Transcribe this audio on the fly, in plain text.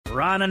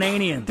Ron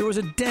Ananian. There was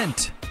a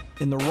dent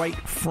in the right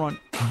front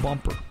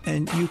bumper,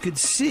 and you could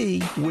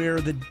see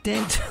where the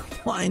dent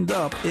lined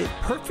up. It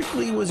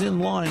perfectly was in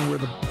line where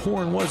the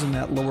horn was in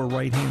that lower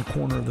right-hand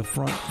corner of the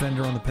front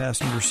fender on the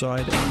passenger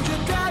side.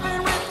 You're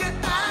driving with your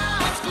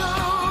eyes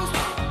closed.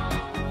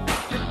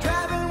 You're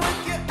driving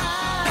with your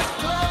eyes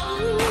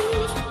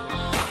closed.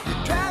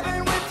 You're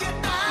driving with your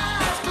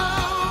eyes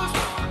closed.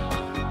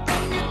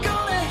 And you're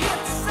gonna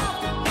hit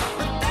something,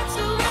 but that's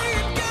the way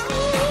it goes.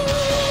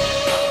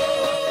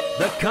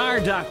 The Car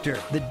Doctor.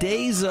 The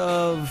days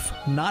of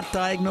not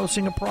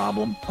diagnosing a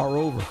problem are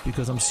over,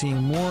 because I'm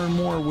seeing more and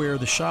more where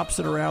the shops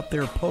that are out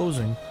there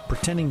posing,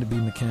 pretending to be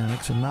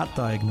mechanics and not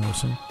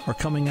diagnosing, are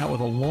coming out with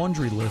a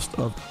laundry list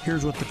of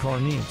here's what the car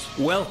needs.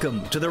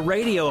 Welcome to the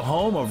radio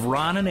home of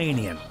Ron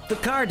Ananian, the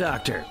Car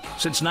Doctor.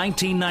 Since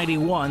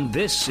 1991,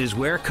 this is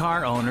where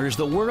car owners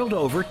the world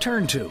over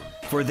turn to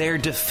for their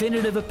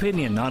definitive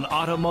opinion on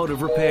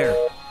automotive repair.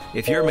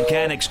 If your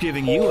mechanic's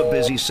giving you a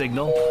busy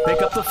signal,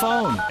 pick up the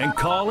phone and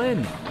call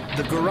in.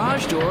 The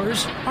garage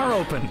doors are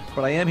open.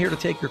 But I am here to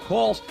take your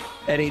calls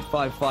at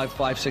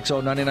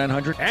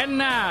 855-560-9900. And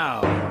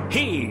now,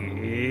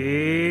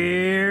 here's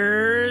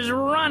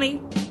Ronnie.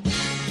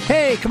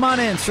 Hey, come on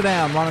in. Sit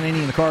down. Ron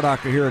Ananian, the Car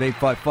Doctor, here at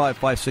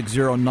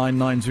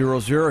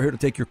 855-560-9900. Here to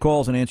take your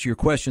calls and answer your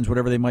questions,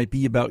 whatever they might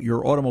be about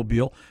your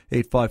automobile.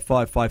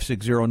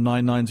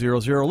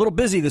 855-560-9900. A little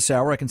busy this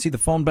hour. I can see the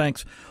phone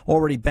banks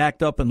already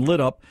backed up and lit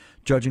up,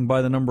 judging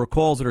by the number of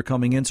calls that are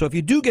coming in. So if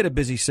you do get a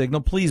busy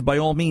signal, please, by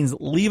all means,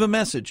 leave a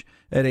message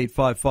at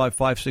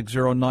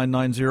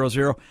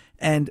 855-560-9900.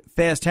 And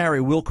Fast Harry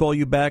will call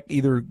you back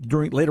either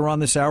later on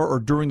this hour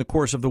or during the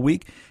course of the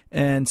week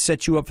and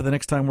set you up for the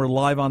next time we're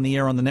live on the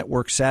air on the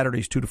network,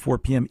 Saturdays, 2 to 4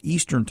 p.m.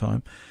 Eastern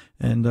Time.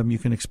 And you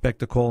can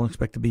expect a call and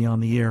expect to be on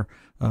the air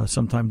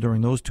sometime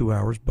during those 2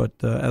 hours.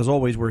 But as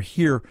always, we're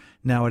here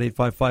now at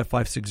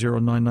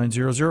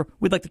 855-560-9900.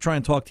 We'd like to try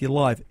and talk to you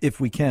live if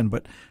we can,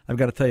 but I've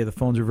got to tell you, the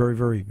phones are very,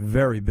 very,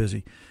 very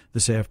busy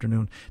this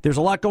afternoon. There's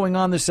a lot going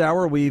on this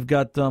hour. We've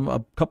got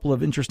a couple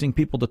of interesting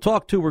people to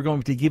talk to. We're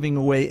going to be giving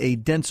away a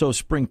Denso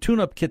Spring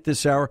Tune-Up Kit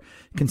this hour,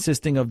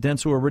 consisting of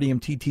Denso Iridium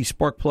TT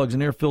spark plugs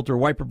and air filter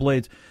wiper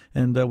blades.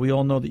 And we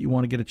all know that you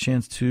want to get a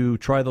chance to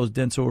try those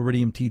Denso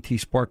Iridium TT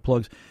spark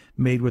plugs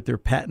made with their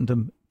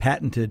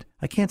patented,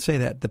 I can't say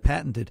that, the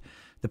patented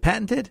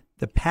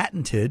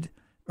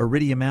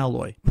iridium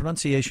alloy.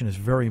 Pronunciation is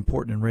very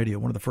important in radio.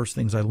 One of the first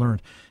things I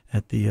learned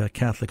at the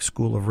Catholic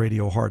School of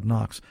Radio Hard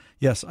Knocks.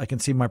 Yes, I can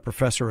see my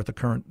professor at the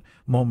current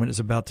moment is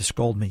about to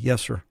scold me.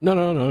 Yes, sir.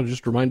 No.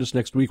 Just remind us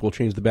next week. We'll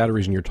change the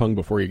batteries in your tongue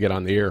before you get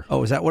on the air.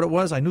 Oh, is that what it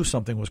was? I knew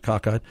something was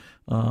cockeyed.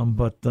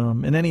 But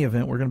in any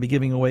event, we're going to be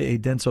giving away a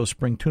Denso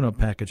Spring Tune-Up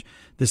package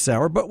this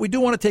hour. But we do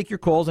want to take your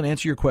calls and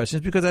answer your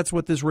questions, because that's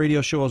what this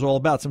radio show is all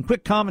about. Some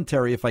quick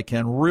commentary, if I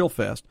can, real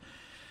fast.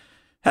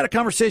 Had a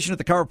conversation at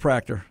the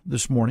chiropractor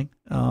this morning.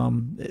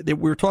 We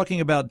were talking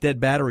about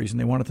dead batteries, and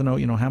they wanted to know,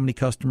 how many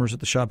customers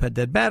at the shop had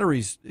dead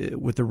batteries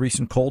with the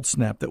recent cold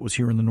snap that was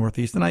here in the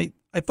Northeast. And I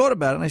thought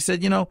about it, and I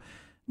said,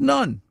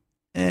 none.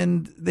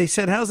 And they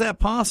said, how's that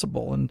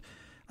possible? And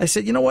I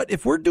said, you know what?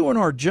 If we're doing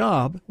our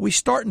job, we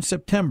start in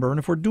September, and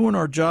if we're doing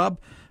our job,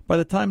 by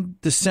the time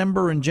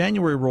December and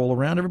January roll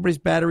around, everybody's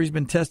battery's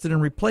been tested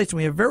and replaced, and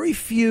we have very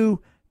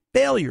few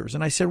failures.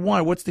 And I said,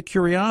 why? What's the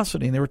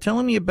curiosity? And they were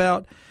telling me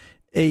about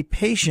a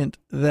patient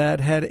that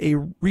had a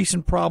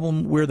recent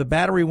problem where the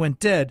battery went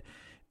dead,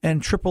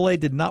 and AAA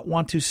did not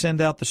want to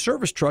send out the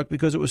service truck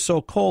because it was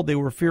so cold. They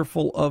were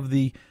fearful of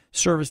the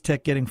service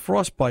tech getting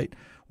frostbite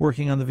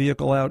working on the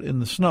vehicle out in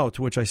the snow,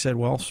 to which I said,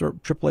 well, sir,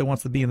 AAA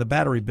wants to be in the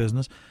battery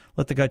business.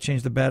 Let the guy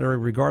change the battery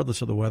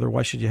regardless of the weather.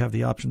 Why should you have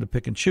the option to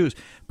pick and choose?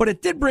 But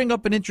it did bring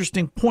up an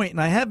interesting point,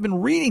 and I have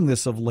been reading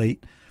this of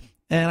late,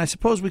 and I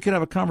suppose we could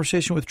have a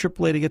conversation with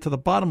AAA to get to the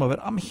bottom of it.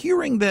 I'm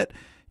hearing that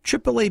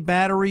AAA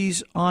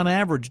batteries, on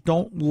average,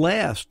 don't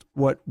last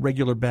what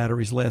regular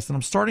batteries last. And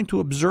I'm starting to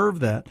observe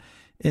that,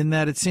 in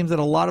that it seems that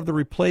a lot of the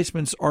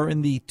replacements are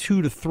in the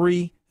 2 to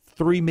 3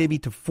 maybe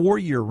to 4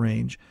 year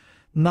range,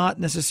 not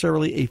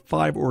necessarily a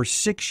 5 or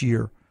 6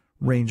 year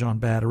range on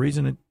batteries.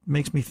 And it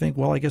makes me think,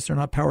 well, I guess they're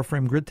not power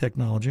frame grid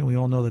technology, and we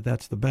all know that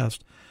that's the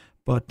best.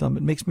 But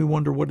it makes me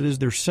wonder what it is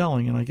they're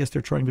selling, and I guess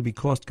they're trying to be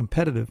cost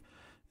competitive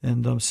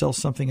and sell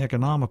something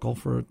economical,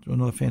 for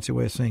another fancy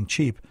way of saying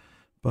cheap.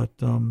 But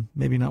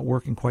maybe not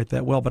working quite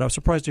that well. But I was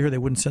surprised to hear they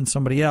wouldn't send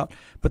somebody out.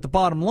 But the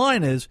bottom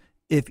line is,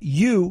 if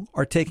you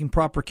are taking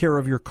proper care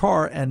of your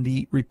car and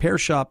the repair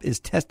shop is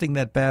testing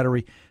that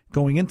battery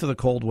going into the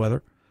cold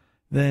weather,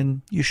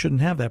 then you shouldn't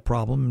have that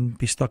problem and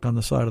be stuck on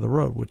the side of the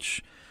road,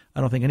 which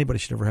I don't think anybody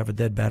should ever have a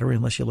dead battery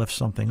unless you left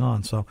something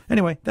on. So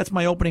anyway, that's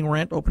my opening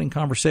rant, opening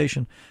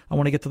conversation. I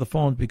want to get to the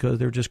phones because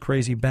they're just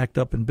crazy, backed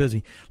up, and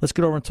busy. Let's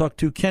get over and talk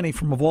to Kenny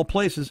from, of all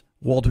places,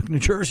 Waldock, New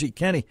Jersey.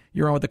 Kenny,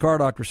 you're on with the Car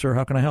Doctor, sir.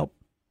 How can I help?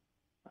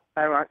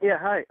 Hi, Ron. Yeah,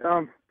 hi.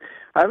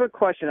 I have a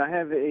question. I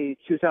have a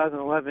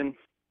 2011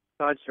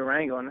 Dodge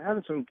Durango, and I'm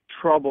having some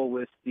trouble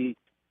with the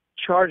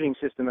charging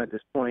system at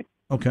this point.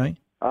 Okay.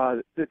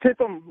 The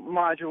TIPM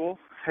module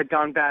had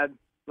gone bad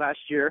last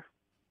year,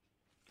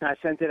 and I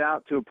sent it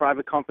out to a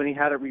private company,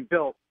 had it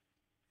rebuilt.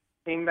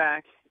 Came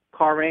back,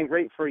 car ran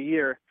great for a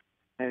year,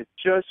 and it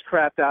just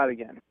crapped out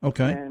again.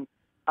 Okay. And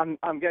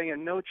I'm getting a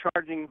no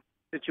charging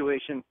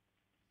situation,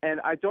 and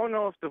I don't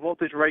know if the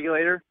voltage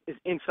regulator is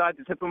inside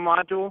the TIPA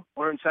module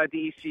or inside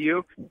the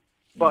ECU,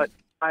 but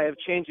I have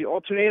changed the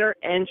alternator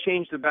and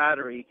changed the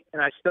battery,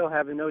 and I still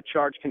have a no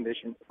charge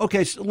condition.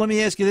 Okay, so let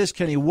me ask you this,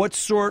 Kenny. What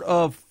sort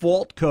of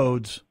fault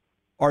codes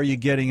are you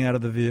getting out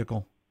of the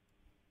vehicle?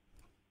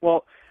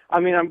 Well, I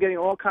mean, I'm getting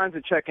all kinds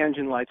of check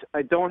engine lights.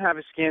 I don't have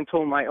a scan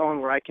tool of my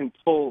own where I can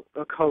pull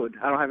a code.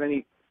 I don't have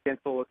any scan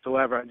tool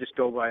whatsoever. I just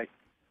go by,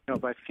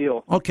 by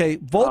feel. Okay,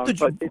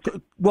 voltage.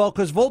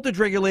 Because voltage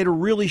regulator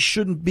really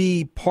shouldn't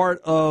be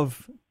part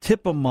of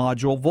TIPA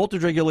module.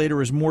 Voltage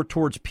regulator is more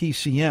towards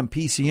PCM.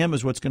 PCM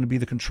is what's going to be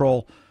the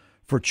control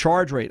for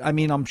charge rate. I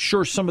mean, I'm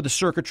sure some of the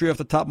circuitry off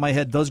the top of my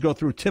head does go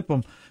through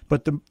TIPM,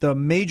 but the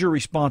major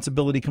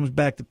responsibility comes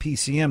back to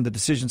PCM. The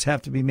decisions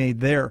have to be made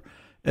there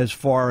as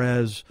far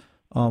as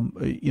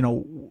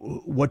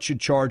what should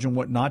charge and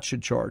what not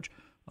should charge.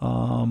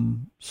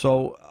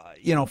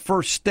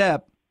 First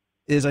step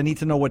is I need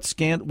to know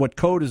what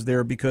code is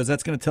there, because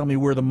that's going to tell me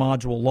where the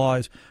module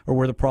lies or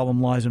where the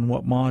problem lies in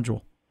what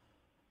module.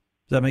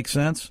 Does that make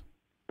sense?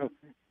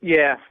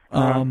 Yeah.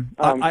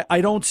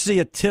 I don't see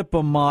a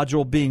TIPM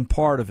module being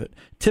part of it.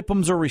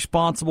 TIPMs are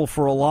responsible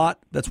for a lot.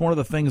 That's one of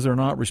the things they're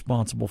not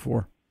responsible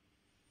for.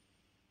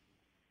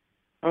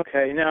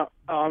 Okay. Now,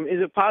 is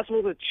it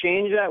possible to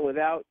change that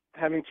without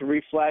having to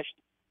reflash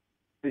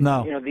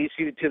No. The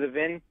ECU to the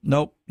VIN?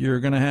 Nope. You're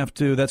going to have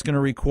to. That's going to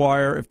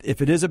require,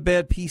 if it is a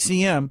bad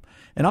PCM,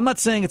 and I'm not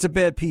saying it's a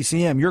bad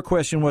PCM. Your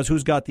question was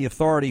who's got the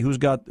authority, who's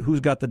got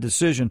the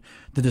decision.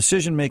 The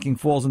decision making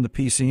falls in the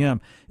PCM.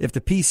 If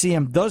the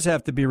PCM does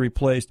have to be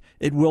replaced,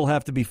 it will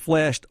have to be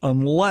flashed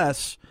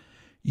unless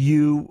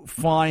you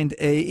find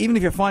even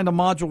if you find a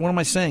module, what am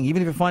I saying?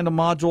 Even if you find a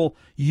module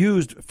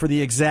used for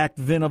the exact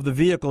VIN of the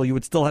vehicle, you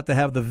would still have to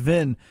have the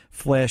VIN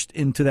flashed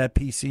into that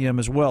PCM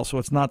as well. So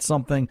it's not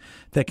something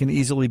that can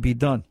easily be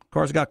done.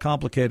 Cars got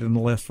complicated in the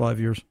last 5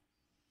 years.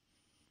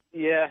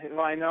 Yeah,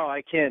 well, I know.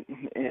 I can't.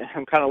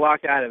 I'm kind of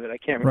locked out of it. I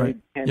can't really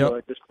handle it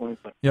at this point.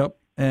 But. Yep.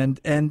 And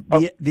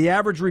the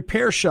average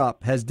repair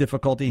shop has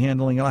difficulty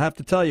handling it. I'll have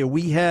to tell you,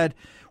 we had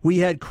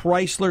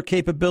Chrysler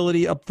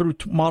capability up through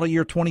model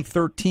year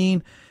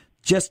 2013.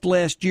 Just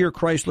last year,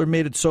 Chrysler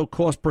made it so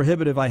cost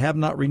prohibitive, I have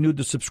not renewed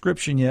the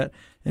subscription yet,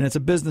 and it's a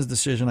business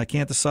decision. I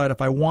can't decide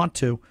if I want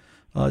to,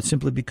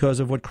 simply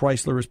because of what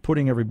Chrysler is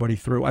putting everybody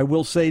through. I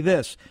will say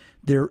this.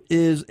 There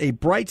is a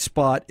bright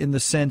spot in the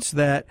sense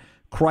that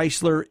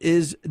Chrysler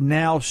is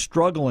now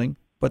struggling,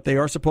 but they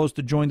are supposed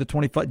to join the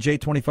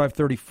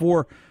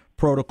J2534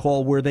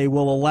 protocol, where they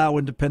will allow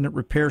independent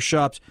repair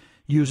shops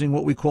using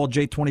what we call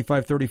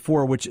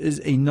J2534, which is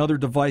another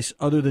device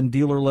other than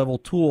dealer-level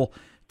tool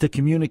to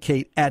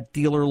communicate at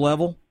dealer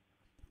level.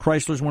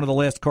 Chrysler is one of the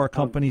last car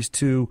companies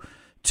to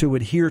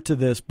adhere to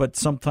this, but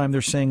sometime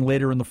they're saying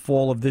later in the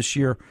fall of this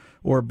year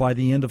or by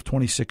the end of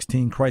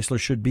 2016, Chrysler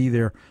should be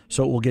there,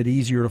 so it will get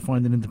easier to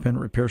find an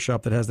independent repair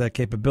shop that has that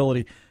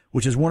capability,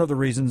 which is one of the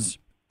reasons,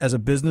 as a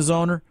business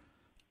owner,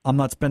 I'm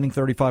not spending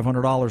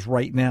 $3,500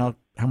 right now.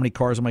 How many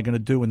cars am I going to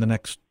do in the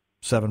next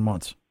 7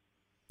 months?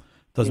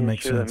 Doesn't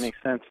make sense. That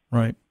makes sense.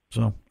 Right.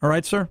 So, all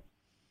right, sir.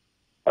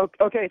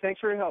 Okay, thanks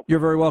for your help. You're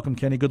very welcome,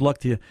 Kenny. Good luck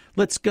to you.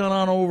 Let's get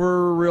on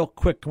over real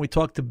quick. Can we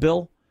talk to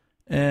Bill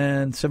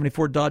and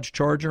 74 Dodge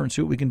Charger and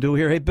see what we can do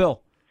here? Hey,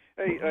 Bill.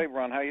 Hey,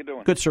 Ron. How you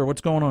doing? Good, sir.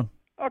 What's going on?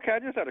 Okay, I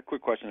just had a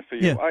quick question for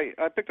you. Yeah.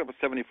 I picked up a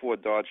 74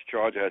 Dodge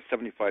Charger, has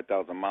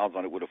 75,000 miles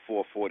on it with a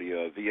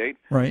 440 V8.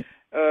 Right.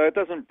 It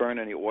doesn't burn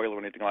any oil or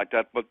anything like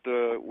that, but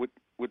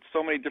with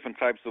so many different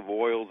types of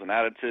oils and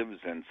additives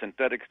and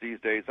synthetics these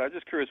days, I'm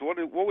just curious, what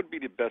would be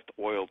the best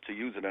oil to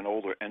use in an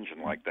older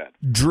engine like that?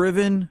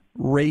 Driven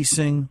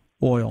Racing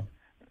Oil.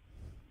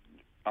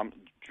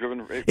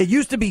 It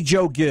used to be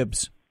Joe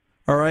Gibbs,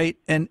 all right?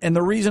 And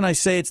the reason I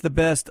say it's the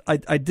best,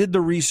 I did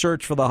the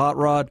research for the hot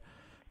rod.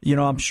 You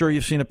know, I'm sure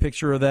you've seen a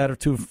picture of that or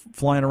two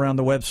flying around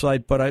the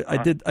website, but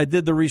I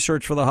did the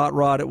research for the hot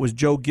rod. It was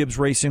Joe Gibbs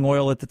Racing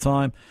Oil at the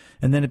time,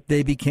 and then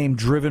they became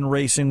Driven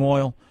Racing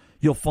Oil.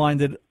 You'll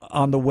find it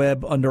on the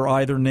web under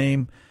either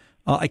name.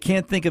 I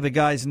can't think of the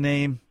guy's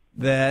name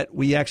that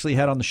we actually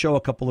had on the show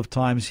a couple of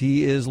times.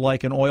 He is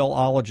like an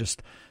oilologist.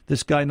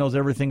 This guy knows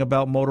everything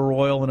about motor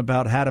oil and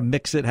about how to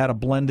mix it, how to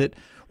blend it,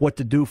 what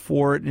to do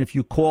for it. And if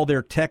you call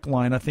their tech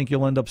line, I think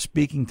you'll end up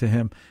speaking to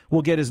him.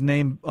 We'll get his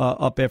name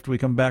up after we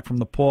come back from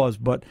the pause.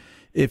 But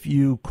if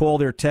you call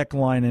their tech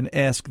line and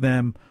ask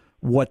them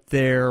what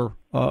their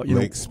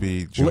Lake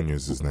Speed Jr.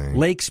 is his name.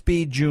 Lake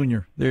Speed Jr.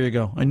 There you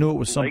go. I knew it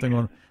was something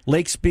on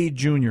Lake Speed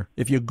Jr.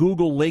 If you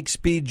Google Lake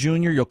Speed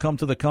Jr., you'll come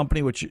to the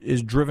company, which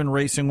is Driven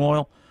Racing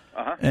Oil.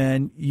 Uh-huh.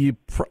 And you,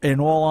 in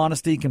all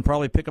honesty, can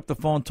probably pick up the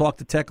phone, talk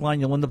to tech line.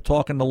 You'll end up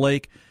talking to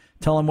Lake.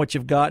 Tell him what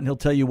you've got, and he'll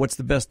tell you what's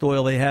the best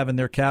oil they have in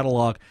their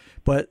catalog.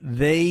 But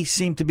they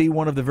seem to be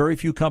one of the very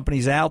few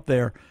companies out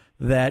there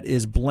that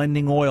is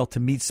blending oil to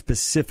meet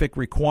specific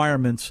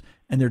requirements,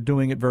 and they're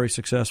doing it very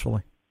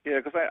successfully. Yeah,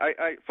 because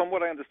I from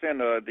what I understand,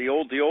 the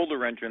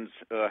older engines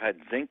had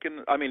zinc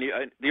in. I mean,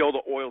 the older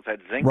oils had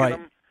zinc in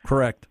them.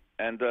 Correct.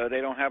 And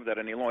they don't have that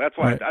any longer. That's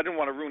why I didn't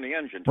want to ruin the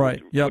engine.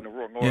 Putting the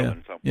wrong oil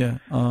in. So. Yeah.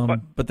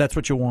 But that's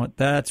what you want.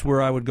 That's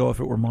where I would go if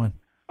it were mine.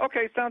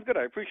 Okay, sounds good.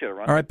 I appreciate it,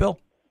 Ron. All right, Bill.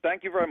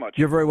 Thank you very much.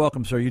 You're very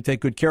welcome, sir. You take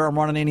good care. I'm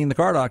Ron Ananian, the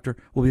Car Doctor.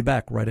 We'll be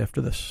back right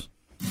after this.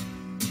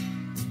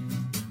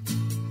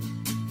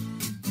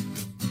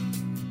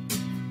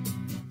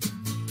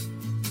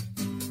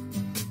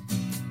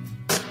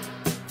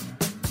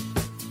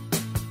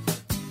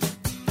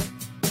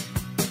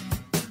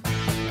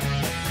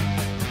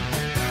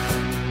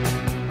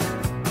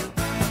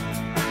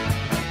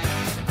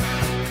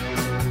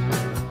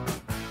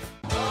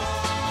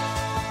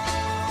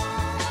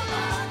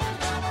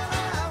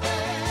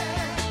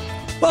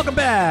 Welcome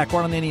back.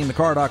 Ron Ananian, the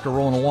Car Doctor,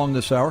 rolling along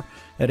this hour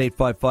at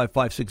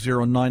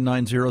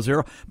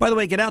 855-560-9900. By the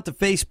way, get out to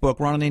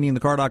Facebook, Ron Ananian, the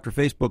Car Doctor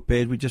Facebook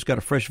page. We just got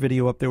a fresh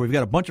video up there. We've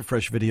got a bunch of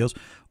fresh videos.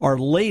 Our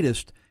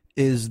latest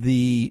is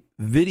the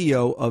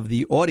video of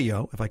the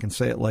audio, if I can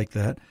say it like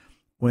that,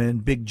 when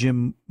Big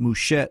Jim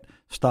Mouchette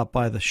stopped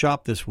by the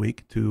shop this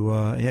week.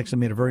 He actually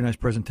made a very nice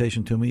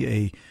presentation to me,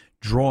 a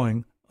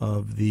drawing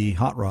of the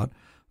hot rod,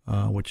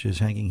 which is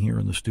hanging here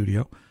in the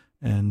studio.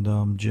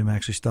 And Jim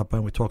actually stopped by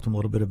and we talked to him a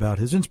little bit about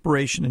his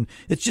inspiration. And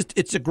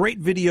it's a great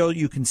video.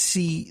 You can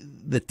see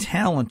the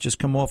talent just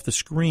come off the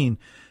screen.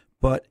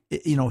 But,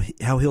 you know,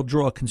 how he'll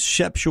draw a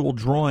conceptual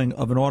drawing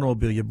of an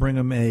automobile. You bring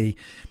him a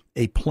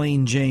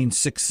plain Jane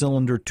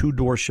 6-cylinder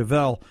 2-door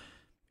Chevelle.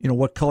 You know,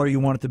 what color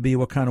you want it to be,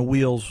 what kind of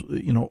wheels,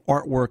 you know,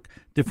 artwork,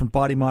 different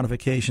body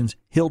modifications.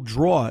 He'll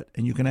draw it,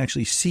 and you can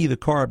actually see the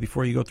car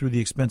before you go through the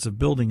expense of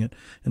building it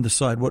and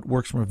decide what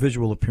works from a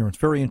visual appearance.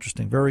 Very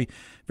interesting. Very,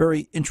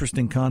 very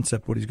interesting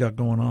concept, what he's got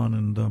going on,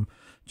 and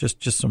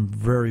just some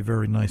very,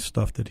 very nice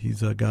stuff that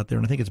he's got there.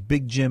 And I think it's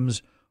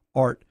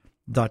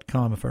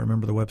bigjimsart.com, if I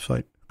remember the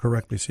website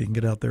correctly, so you can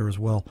get out there as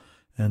well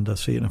and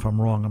see it. And if I'm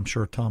wrong, I'm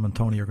sure Tom and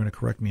Tony are going to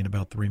correct me in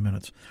about 3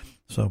 minutes.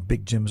 So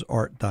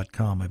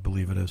bigjimsart.com, I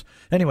believe it is.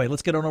 Anyway,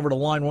 let's get on over to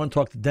line one,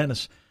 talk to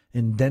Dennis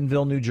in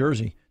Denville, New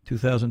Jersey,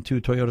 2002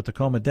 Toyota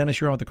Tacoma.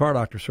 Dennis, you're on with the Car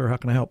Doctor, sir. How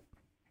can I help?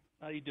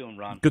 How you doing,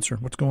 Ron? Good, sir.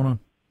 What's going on?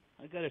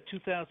 I got a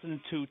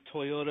 2002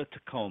 Toyota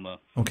Tacoma.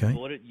 Okay.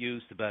 Bought it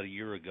used about a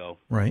year ago.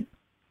 Right.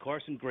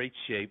 Car's in great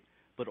shape,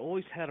 but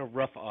always had a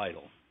rough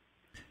idle.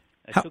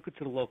 I took it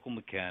to the local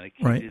mechanic.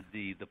 He Right.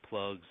 did the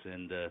plugs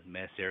and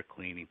mass air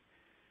cleaning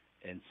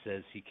and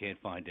says he can't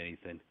find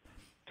anything.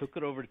 Took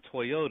it over to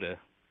Toyota.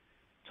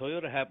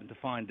 Toyota happened to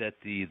find that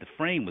the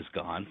frame was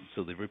gone,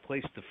 so they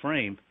replaced the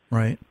frame.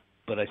 Right.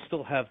 But I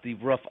still have the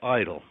rough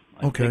idle.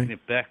 I'm taking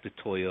it back to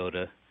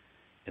Toyota,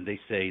 and they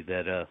say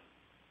that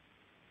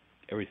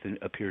everything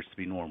appears to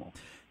be normal.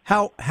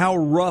 How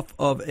rough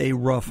of a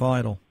rough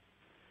idle?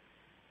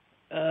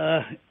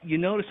 You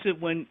notice it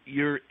when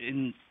you're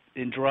in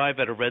drive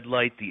at a red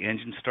light, the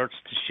engine starts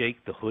to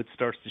shake, the hood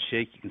starts to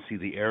shake. You can see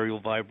the aerial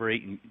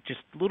vibrate, and just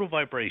a little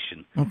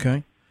vibration.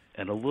 Okay.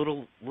 And a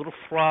little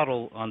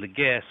throttle on the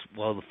gas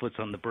while the foot's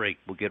on the brake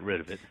will get rid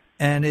of it.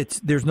 And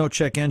there's no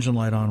check engine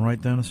light on, right,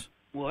 Dennis?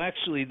 Well,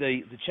 actually,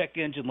 the check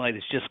engine light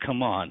has just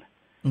come on.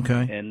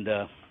 Okay. And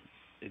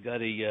it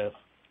got a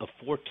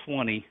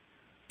 420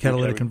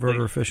 catalytic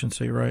converter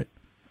efficiency, right?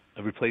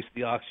 I replaced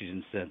the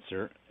oxygen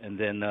sensor, and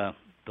then the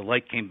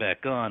light came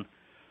back on.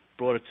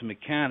 Brought it to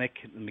mechanic.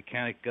 The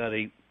mechanic got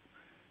a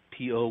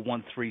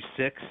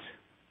P0136.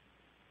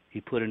 He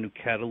put a new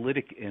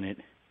catalytic in it,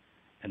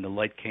 and the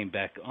light came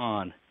back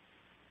on.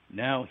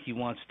 Now he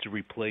wants to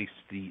replace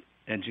the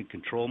engine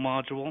control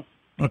module.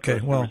 Okay,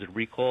 well, there was a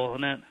recall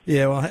on that.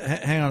 Yeah, well,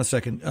 hang on a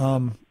second.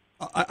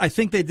 I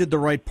think they did the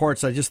right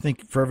parts. I just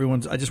think for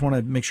everyone's, I just want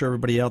to make sure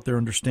everybody out there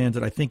understands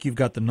it. I think you've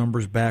got the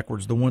numbers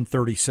backwards. The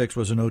 136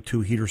 was an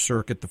O2 heater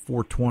circuit. The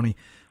 420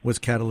 was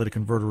catalytic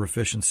converter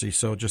efficiency.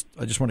 So I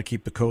just want to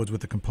keep the codes with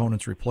the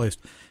components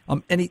replaced.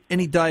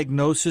 Any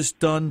diagnosis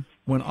done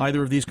when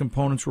either of these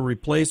components were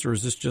replaced, or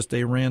is this just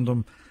a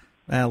random,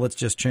 let's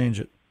just change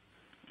it?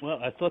 Well,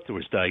 I thought there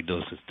was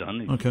diagnosis done.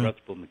 The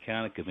reputable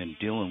mechanic have been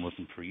dealing with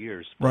them for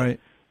years. But right.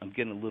 I'm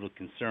getting a little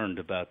concerned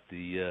about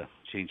the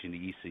changing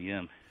the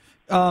ECM.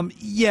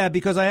 Yeah,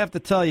 because I have to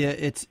tell you,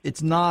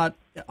 it's not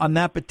on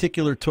that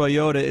particular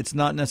Toyota. It's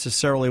not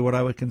necessarily what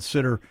I would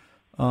consider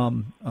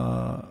common.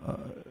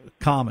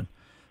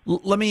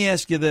 Let me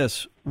ask you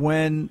this: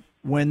 when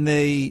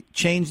they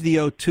changed the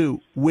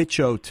O2, which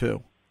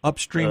O2,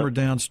 upstream or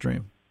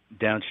downstream?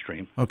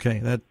 Downstream.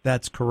 Okay,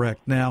 that's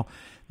correct. Now,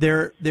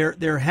 there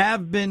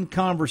have been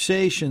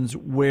conversations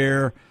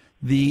where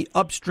the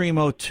upstream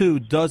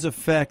O2 does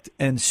affect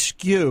and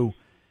skew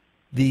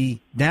the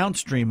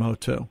downstream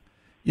O2.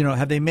 You know,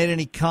 have they made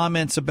any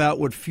comments about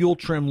what fuel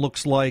trim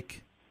looks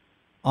like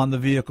on the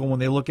vehicle when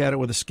they look at it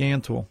with a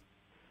scan tool?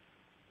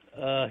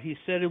 He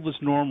said it was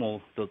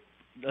normal the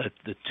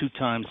 2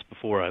 times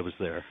before I was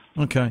there.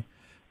 Okay.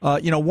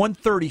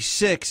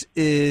 136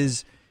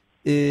 is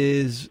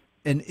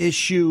an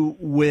issue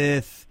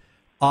with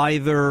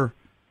either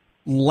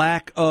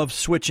lack of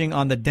switching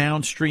on the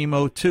downstream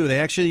O2. They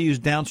actually use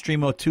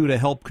downstream O2 to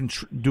help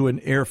do an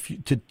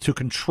to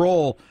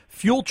control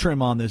fuel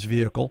trim on this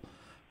vehicle.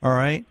 All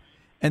right.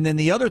 And then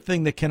the other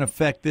thing that can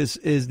affect this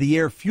is the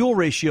air-fuel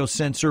ratio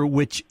sensor,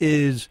 which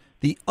is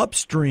the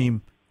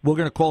upstream. We're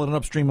going to call it an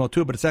upstream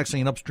O2, but it's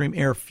actually an upstream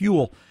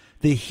air-fuel.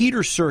 The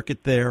heater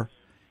circuit there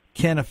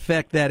can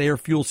affect that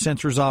air-fuel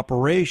sensor's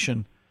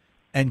operation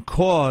and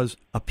cause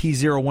a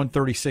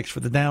P0136 for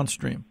the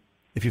downstream,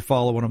 if you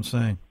follow what I'm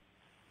saying.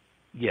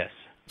 Yes.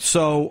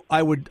 So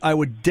I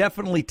would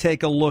definitely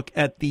take a look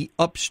at the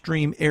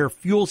upstream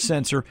air-fuel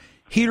sensor.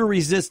 Heater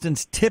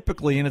resistance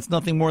typically, and it's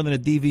nothing more than a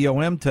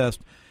DVOM test,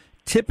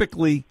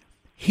 typically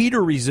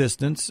heater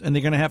resistance, and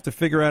they're going to have to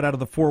figure out of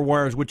the 4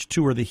 wires which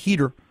 2 are the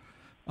heater,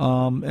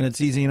 and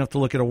it's easy enough to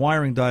look at a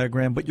wiring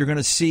diagram, but you're going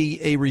to see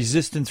a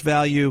resistance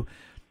value,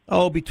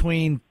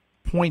 between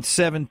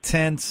 0.7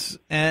 tenths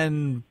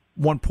and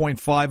 1.5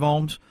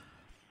 ohms,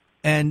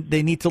 and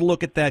they need to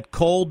look at that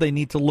cold, they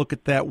need to look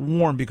at that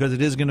warm, because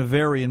it is going to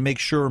vary, and make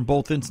sure in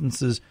both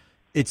instances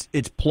it's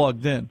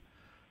plugged in,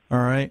 all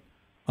right?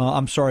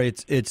 I'm sorry,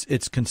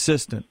 it's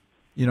consistent,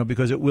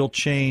 because it will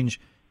change.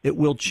 It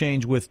will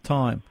change with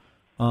time.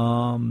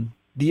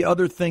 The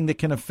other thing that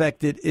can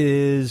affect it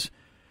is,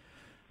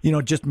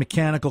 just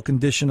mechanical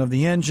condition of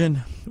the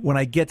engine. When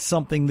I get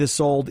something this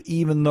old,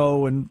 even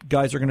though, and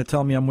guys are going to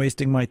tell me I'm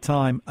wasting my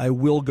time, I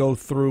will go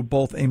through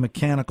both a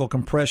mechanical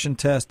compression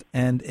test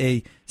and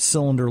a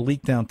cylinder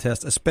leak down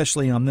test,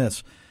 especially on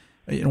this.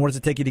 What does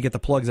it take you to get the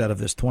plugs out of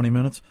this? 20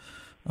 minutes?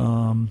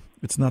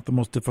 It's not the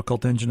most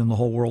difficult engine in the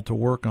whole world to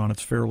work on.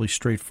 It's fairly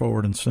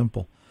straightforward and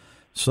simple.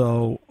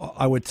 So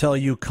I would tell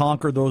you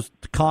conquer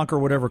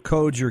whatever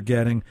codes you're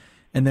getting,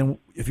 and then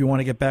if you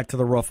want to get back to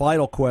the rough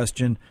idle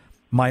question,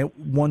 my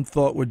one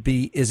thought would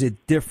be: is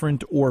it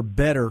different or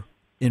better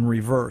in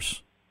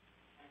reverse?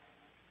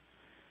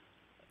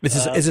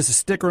 Is this a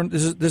sticker?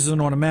 This is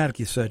an automatic.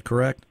 You said,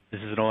 correct?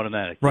 This is an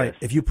automatic, right?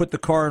 Yes. If you put the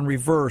car in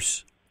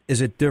reverse,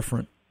 is it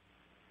different?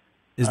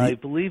 I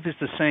believe it's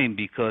the same,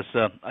 because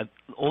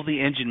all the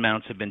engine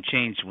mounts have been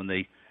changed when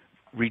they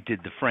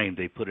redid the frame.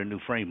 They put a new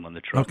frame on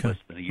the truck less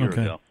than a year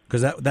ago.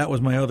 Because that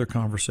was my other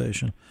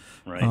conversation.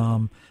 Right.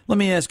 Let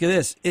me ask you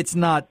this. It's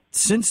not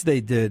since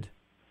they did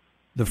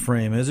the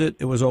frame, is it?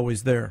 It was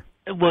always there.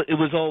 Well, it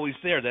was always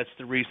there. That's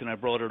the reason I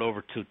brought it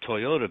over to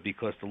Toyota,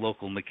 because the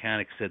local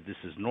mechanic said this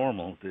is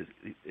normal.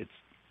 It's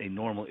a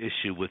normal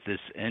issue with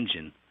this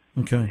engine,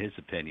 in his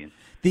opinion.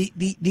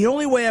 The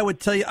only way I would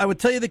tell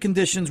you the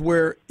conditions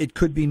where it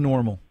could be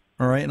normal,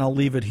 all right, and I'll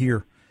leave it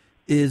here,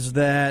 is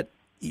that,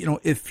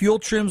 if fuel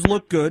trims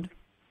look good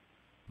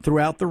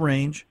throughout the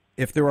range,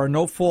 if there are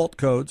no fault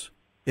codes,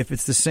 if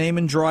it's the same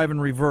in drive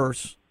and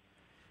reverse,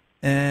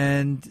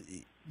 and,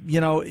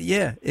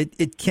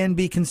 it can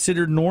be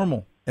considered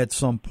normal at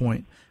some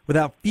point.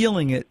 Without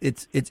feeling it,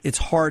 it's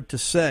hard to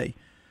say.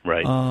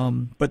 Right.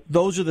 But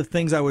those are the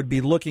things I would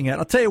be looking at.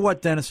 I'll tell you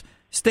what, Dennis,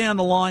 stay on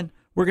the line.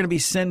 We're going to be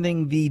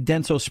sending the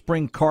Denso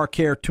Spring Car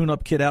Care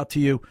tune-up kit out to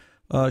you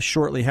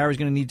shortly. Harry's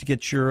going to need to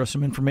get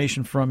some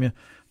information from you.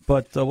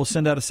 But we'll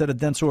send out a set of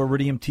Denso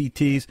Iridium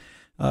TTs.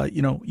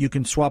 You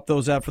can swap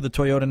those out for the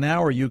Toyota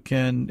now, or you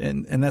can,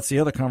 and that's the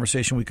other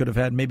conversation we could have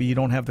had. Maybe you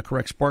don't have the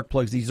correct spark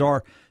plugs. These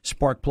are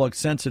spark plug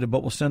sensitive,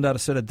 but we'll send out a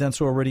set of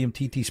Denso Iridium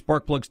TT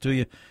spark plugs to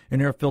you,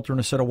 an air filter,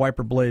 and a set of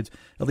wiper blades.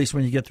 At least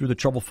when you get through the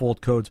trouble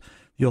fault codes,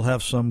 you'll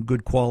have some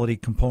good quality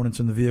components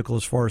in the vehicle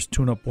as far as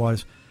tune-up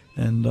wise,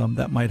 and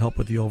that might help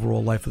with the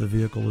overall life of the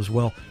vehicle as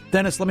well.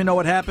 Dennis, let me know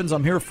what happens.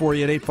 I'm here for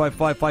you at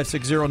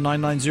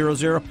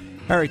 855-560-9900.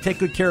 Harry, take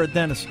good care of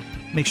Dennis.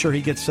 Make sure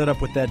he gets set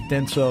up with that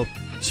Denso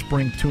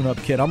Spring tune-up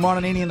kit. I'm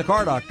Ron Ananian, the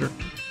Car Doctor.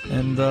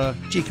 And,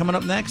 coming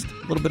up next,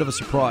 a little bit of a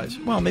surprise.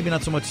 Well, maybe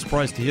not so much a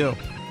surprise to you.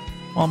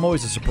 Well, I'm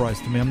always a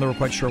surprise to me. I'm never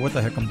quite sure what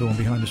the heck I'm doing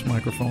behind this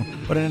microphone.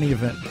 But in any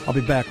event, I'll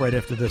be back right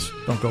after this.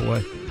 Don't go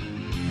away.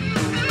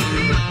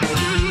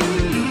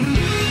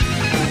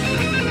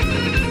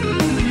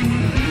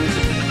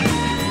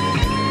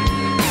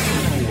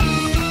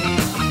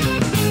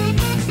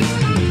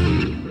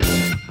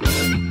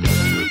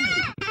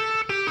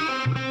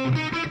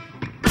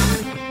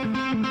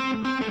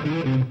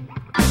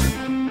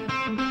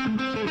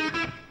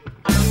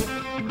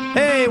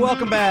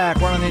 Welcome back.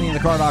 Ron Ananian, the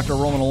Car Doctor,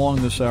 rolling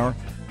along this hour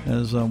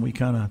as we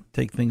kind of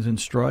take things in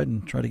stride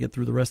and try to get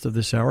through the rest of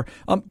this hour.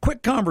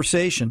 Quick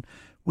conversation.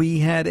 We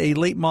had a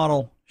late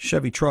model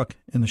Chevy truck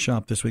in the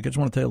shop this week. I just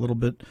want to tell you a little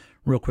bit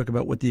real quick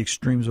about what the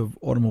extremes of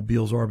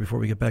automobiles are before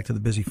we get back to the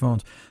busy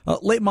phones.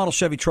 Late model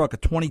Chevy truck, a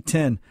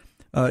 2010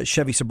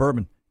 Chevy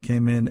Suburban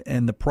came in,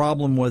 and the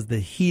problem was the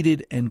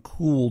heated and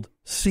cooled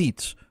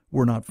seats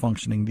were not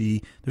functioning.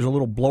 There's a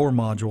little blower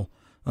module.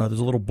 There's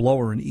a little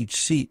blower in each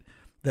seat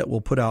that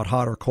will put out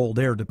hot or cold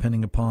air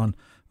depending upon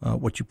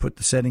what you put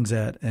the settings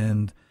at,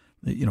 and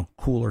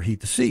cool or heat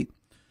the seat.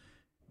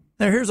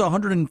 Now here's a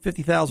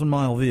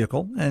 150,000-mile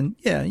vehicle, and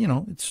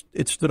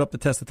it stood up the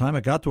test of time.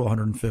 It got to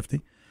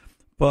 150,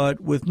 but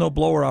with no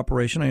blower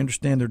operation, I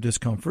understand their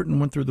discomfort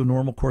and went through the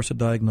normal course of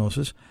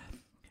diagnosis.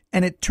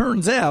 And it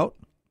turns out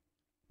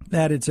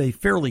that it's a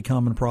fairly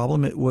common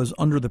problem. It was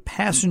under the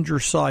passenger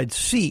side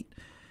seat,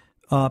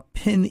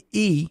 pin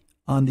E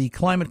on the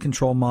climate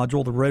control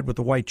module, the red with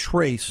the white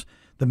trace,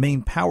 the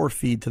main power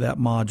feed to that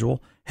module,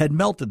 had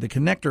melted. The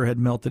connector had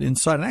melted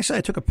inside. And actually,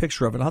 I took a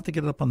picture of it. I'll have to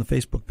get it up on the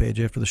Facebook page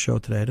after the show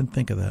today. I didn't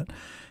think of that.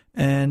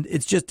 And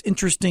it's just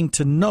interesting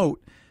to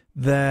note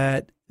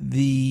that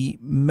the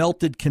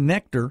melted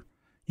connector,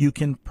 you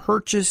can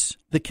purchase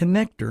the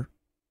connector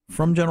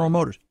from General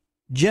Motors.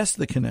 Just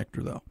the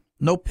connector, though.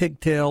 No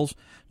pigtails,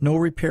 no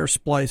repair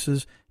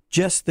splices,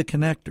 just the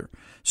connector.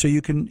 So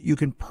you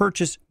can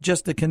purchase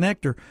just the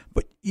connector,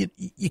 but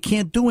you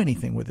can't do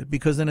anything with it,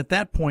 because then at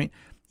that point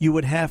you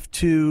would have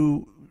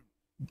to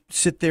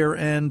sit there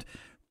and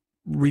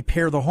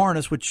repair the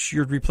harness, which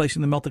you're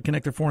replacing the melted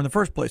connector for in the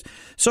first place.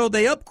 So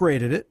they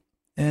upgraded it,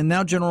 and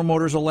now General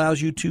Motors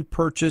allows you to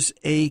purchase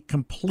a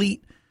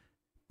complete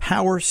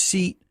power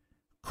seat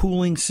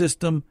cooling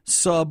system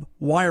sub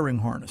wiring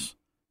harness.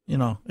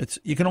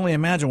 You can only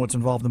imagine what's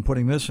involved in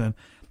putting this in.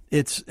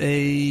 It's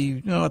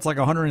it's like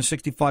a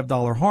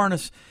 $165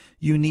 harness.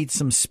 You need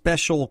some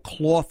special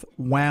cloth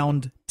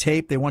wound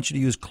tape. They want you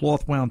to use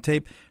cloth wound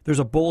tape. There's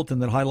a bulletin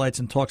that highlights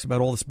and talks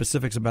about all the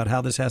specifics about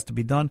how this has to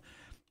be done.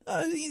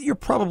 You're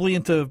probably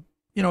into,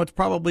 it's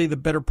probably the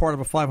better part of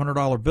a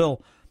 $500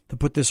 bill to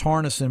put this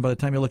harness in by the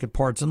time you look at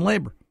parts and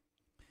labor.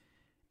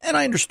 And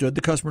I understood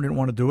the customer didn't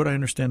want to do it. I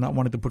understand not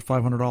wanting to put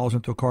 $500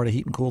 into a car to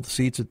heat and cool the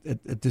seats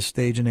at this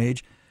stage and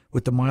age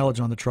with the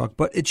mileage on the truck.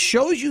 But it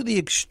shows you the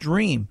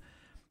extreme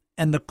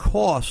and the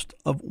cost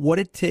of what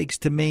it takes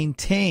to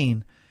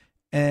maintain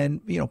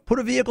and, put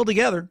a vehicle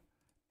together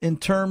in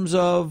terms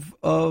of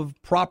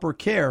proper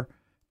care.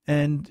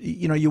 And,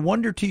 you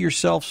wonder to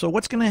yourself, so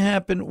what's going to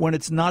happen when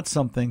it's not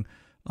something,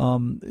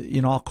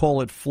 I'll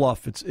call it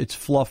fluff. It's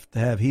fluff to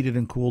have heated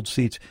and cooled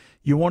seats.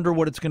 You wonder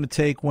what it's going to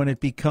take when it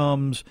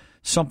becomes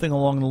something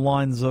along the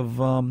lines of,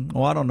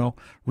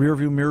 rear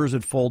view mirrors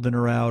that fold in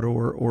or out,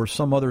 or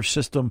some other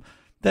system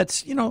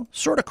that's,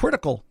 sort of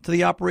critical to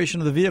the operation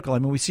of the vehicle. I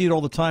mean, we see it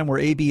all the time where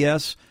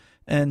ABS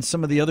and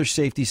some of the other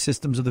safety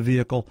systems of the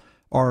vehicle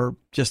are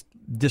just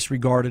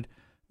disregarded.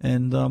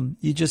 And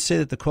you just say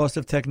that the cost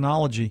of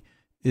technology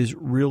is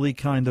really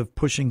kind of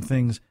pushing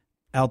things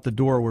out the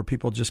door where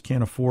people just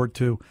can't afford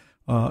to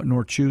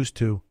nor choose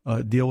to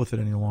deal with it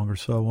any longer.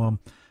 So,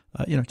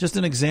 just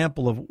an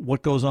example of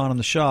what goes on in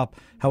the shop,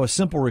 how a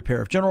simple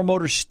repair. If General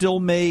Motors had still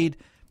made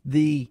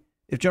the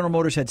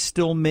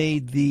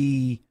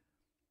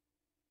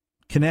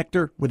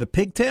connector with a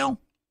pigtail,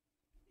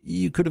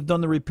 you could have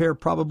done the repair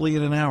probably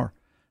in an hour.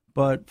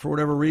 But for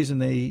whatever reason,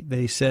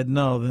 they said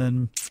no,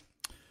 then,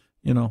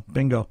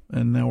 bingo.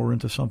 And now we're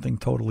into something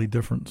totally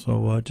different.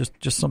 So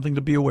just something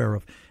to be aware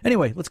of.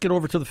 Anyway, let's get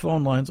over to the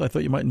phone lines. I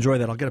thought you might enjoy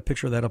that. I'll get a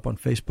picture of that up on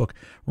Facebook,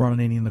 Ron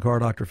Ananian, the Car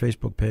Doctor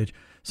Facebook page,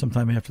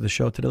 sometime after the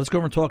show today. Let's go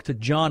over and talk to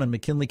John in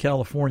McKinley,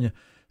 California.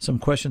 Some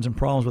questions and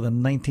problems with a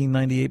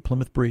 1998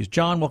 Plymouth Breeze.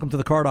 John, welcome to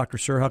the Car Doctor,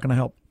 sir. How can I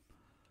help?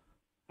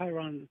 Hi,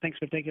 Ron. Thanks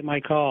for taking my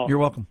call. You're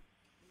welcome.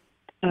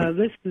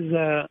 This is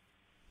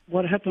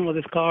what happened with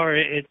this car.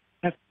 It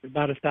after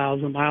about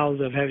 1,000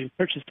 miles of having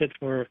purchased it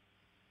for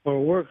a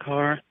work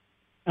car,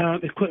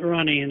 it quit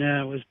running, and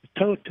it was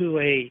towed to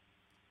a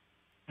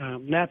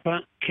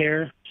Napa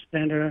Care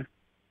Center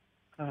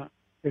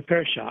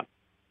repair shop.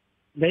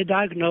 They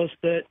diagnosed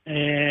it,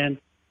 and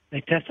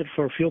they tested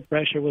for fuel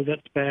pressure was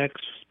at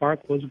specs,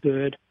 spark was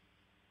good,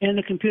 and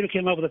the computer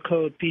came up with a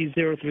code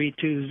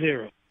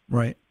P0320.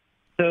 Right.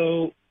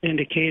 So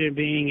indicated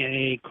being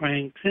a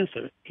crank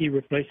sensor. He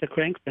replaced the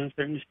crank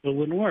sensor and it still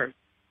wouldn't work.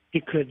 He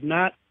could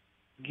not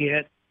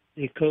get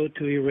the code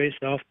to erase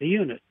off the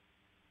unit.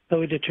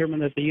 So he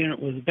determined that the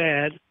unit was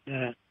bad,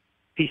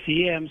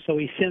 PCM, so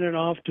he sent it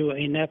off to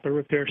a Napa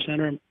repair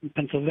center in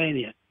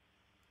Pennsylvania.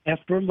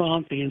 After a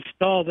month, he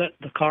installed it.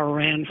 The car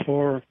ran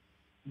for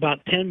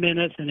about 10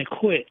 minutes and it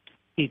quit.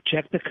 He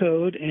checked the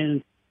code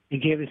and he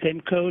gave the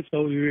same code,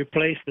 so he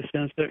replaced the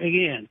sensor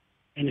again,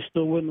 and it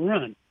still wouldn't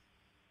run.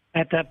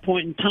 At that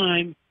point in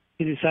time,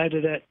 he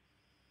decided that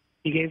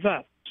he gave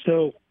up.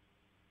 So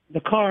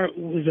the car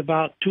was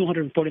about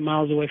 240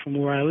 miles away from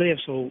where I live,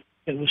 so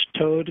it was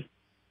towed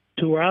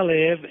to where I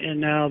live,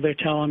 and now they're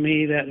telling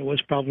me that it was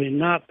probably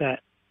not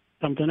that,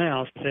 something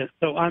else.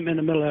 So I'm in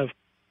the middle of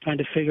trying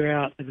to figure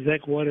out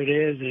exactly what it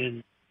is.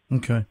 And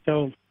okay.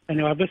 So I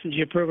know I've listened to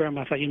your program.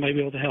 I thought you might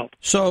be able to help.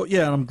 So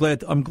yeah, I'm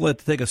glad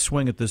to take a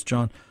swing at this,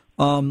 John.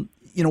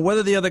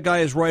 Whether the other guy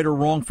is right or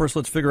wrong, first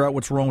let's figure out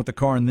what's wrong with the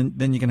car, and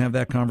then you can have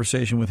that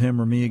conversation with him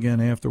or me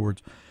again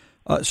afterwards.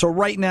 So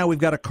right now we've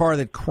got a car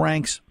that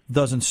cranks,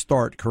 doesn't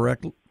start,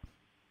 correct?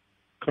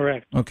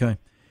 Correct. Okay.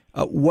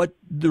 What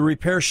the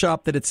repair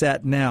shop that it's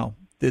at now,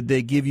 did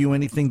they give you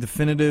anything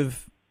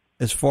definitive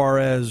as far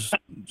as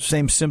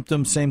same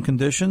symptoms, same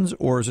conditions,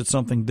 or is it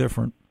something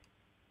different?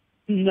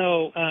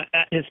 No,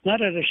 it's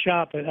not at a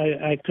shop.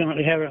 I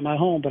currently have it at my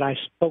home, but I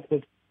spoke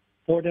with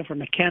 4 different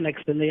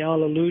mechanics, and they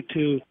all allude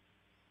to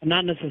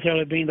not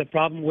necessarily being the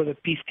problem with a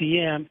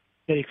PCM,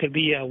 that it could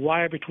be a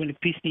wire between the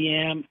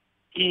PCM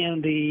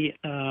and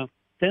the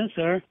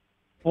sensor,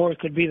 or it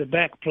could be the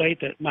back plate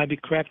that might be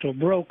cracked or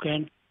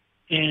broken.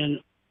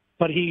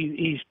 But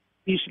he's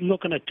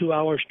looking at 2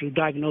 hours to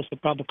diagnose the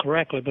problem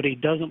correctly, but he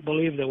doesn't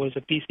believe there was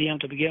a PCM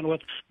to begin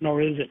with,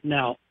 nor is it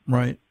now.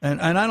 Right,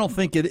 and I don't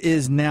think it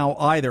is now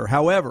either.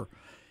 However,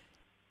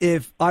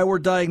 if I were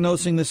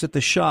diagnosing this at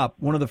the shop,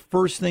 one of the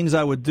first things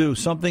I would do,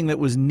 something that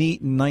was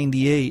neat in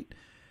 98,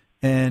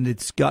 and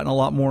it's gotten a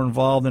lot more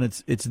involved, and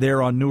it's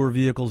there on newer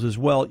vehicles as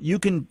well. You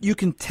can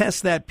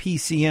test that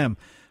PCM.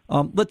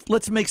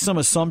 Let's make some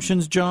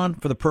assumptions, John,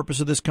 for the purpose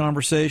of this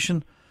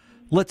conversation.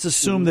 Let's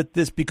assume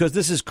that because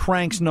this is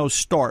cranks no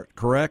start,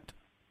 correct?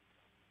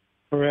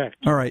 Correct.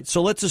 All right,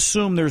 so let's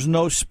assume there's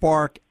no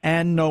spark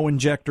and no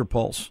injector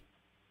pulse.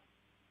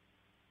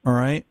 All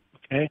right?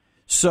 Okay.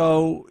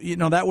 So,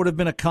 that would have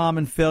been a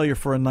common failure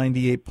for a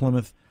 98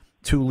 Plymouth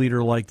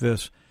 2-liter like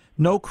this.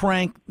 No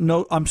cranks,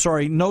 no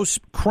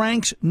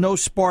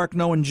spark,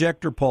 no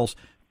injector pulse.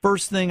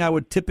 First thing I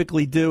would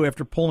typically do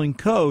after pulling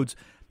codes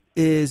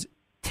is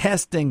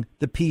testing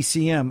the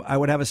PCM. I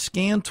would have a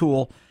scan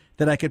tool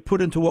that I could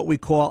put into what we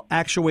call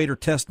actuator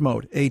test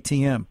mode,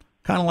 ATM,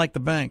 kind of like the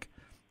bank,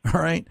 all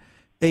right,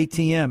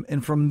 ATM.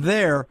 And from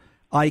there,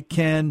 I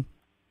can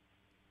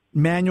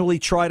manually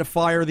try to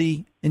fire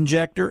the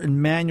injector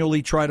and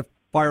manually try to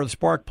fire the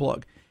spark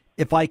plug.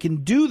 If I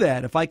can do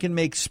that, if I can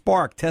make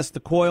spark, test the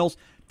coils,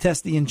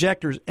 test the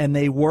injectors, and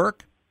they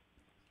work,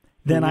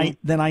 then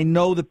I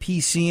know the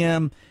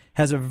PCM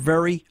has a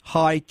very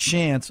high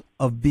chance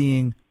of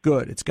being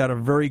good. It's got a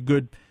very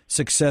good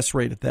success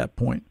rate at that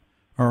point.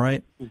 All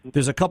right.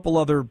 There's a couple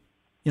other,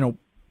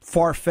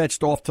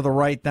 far-fetched off to the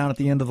right down at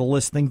the end of the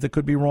list things that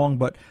could be wrong,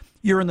 but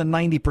you're in the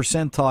 90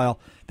 percentile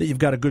that you've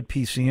got a good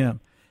PCM.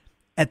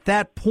 At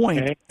that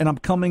point, and I'm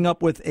coming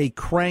up with a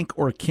crank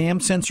or cam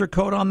sensor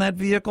code on that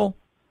vehicle,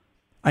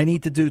 I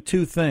need to do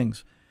two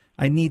things.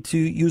 I need to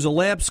use a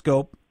lab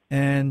scope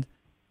and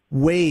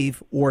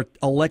wave or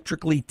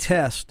electrically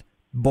test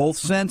both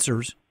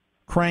sensors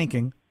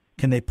cranking.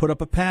 Can they put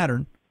up a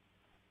pattern?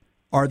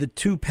 Are the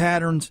two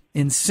patterns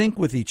in sync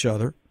with each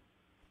other?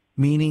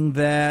 Meaning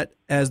that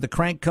as the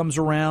crank comes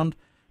around,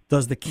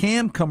 does the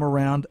cam come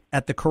around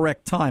at the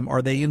correct time?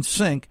 Are they in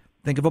sync?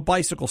 Think of a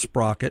bicycle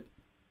sprocket.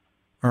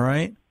 All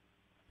right?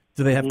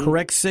 Do they have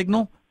correct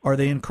signal? Are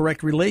they in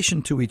correct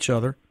relation to each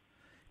other?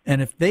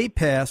 And if they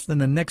pass, then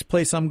the next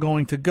place I'm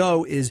going to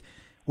go is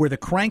where the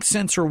crank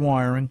sensor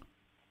wiring,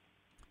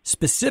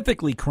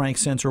 specifically crank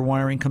sensor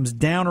wiring, comes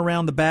down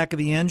around the back of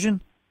the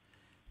engine.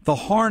 The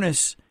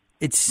harness,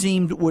 it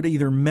seemed, would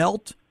either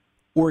melt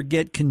or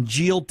get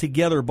congealed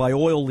together by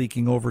oil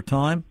leaking over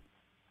time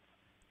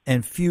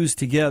and fuse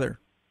together.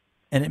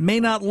 And it may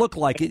not look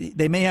like it.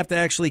 They may have to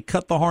actually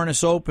cut the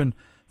harness open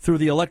through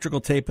the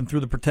electrical tape and through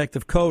the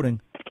protective coating,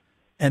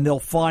 and they'll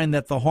find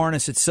that the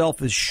harness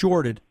itself is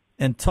shorted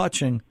and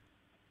touching,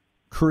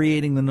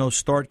 creating the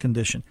no-start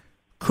condition.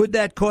 Could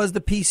that cause the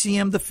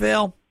PCM to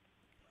fail?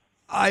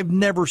 I've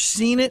never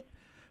seen it,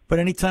 but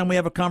anytime we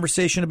have a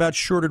conversation about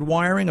shorted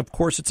wiring, of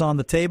course it's on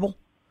the table.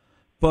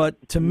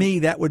 But to me,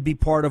 that would be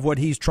part of what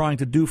he's trying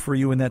to do for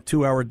you in that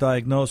 2-hour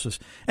diagnosis.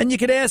 And you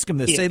could ask him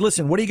this. Say,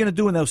 listen, what are you going to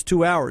do in those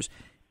 2 hours?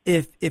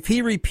 If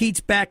he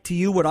repeats back to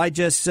you what I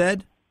just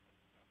said,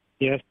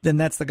 then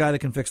that's the guy that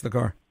can fix the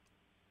car.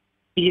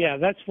 Yeah,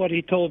 that's what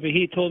he told me.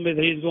 He told me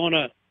that he's going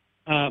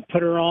to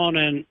put her on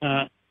and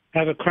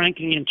have a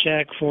cranking in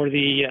check for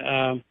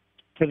the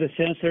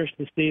sensors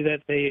to see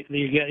that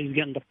he's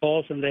getting the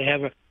pulse and they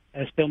have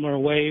a similar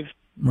wave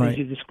as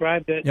you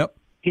described it. Yep.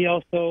 He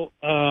also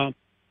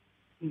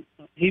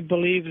he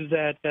believes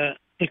that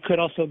it could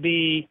also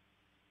be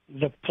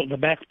the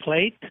back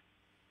plate.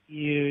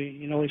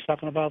 You know what he's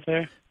talking about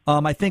there?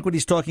 I think what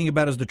he's talking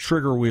about is the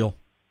trigger wheel.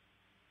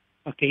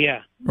 Okay,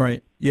 yeah.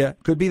 Right. Yeah,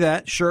 could be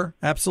that. Sure,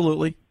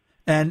 absolutely.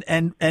 And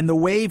the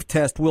wave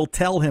test will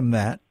tell him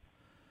that.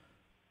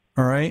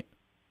 All right.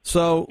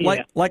 So,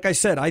 like I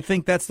said, I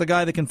think that's the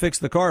guy that can fix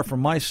the car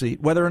from my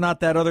seat. Whether or not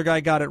that other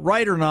guy got it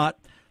right or not,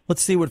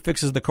 let's see what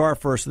fixes the car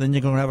first, and then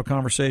you're going to have a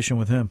conversation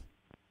with him.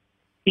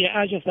 Yeah,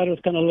 I just thought it was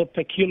kind of a little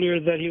peculiar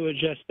that he would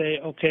just say,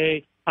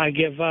 okay, I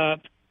give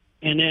up,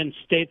 and then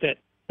state that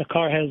the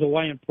car has a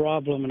wiring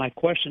problem, and I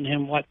questioned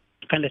him what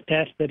kind of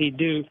test did he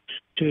do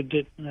to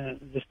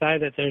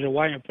decide that there's a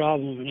wiring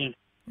problem,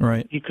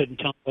 and he couldn't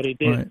tell what he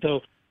did. Right. So,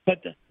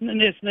 but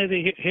it's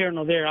neither here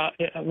nor there.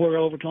 We're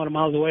over 200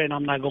 miles away, and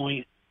I'm not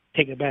going to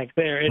take it back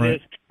there. It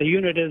is the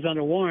unit is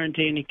under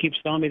warranty, and he keeps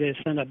telling me to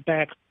send it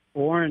back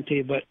for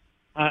warranty, but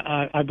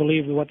I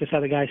believe what this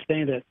other guy's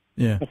saying, that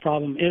the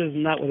problem is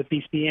not with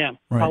the PCM.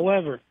 Right.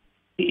 However,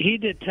 he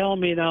did tell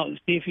me, now,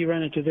 see if you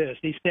ran into this,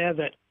 he said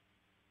that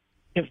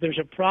if there's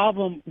a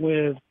problem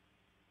with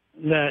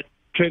that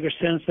trigger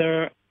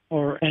sensor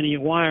or any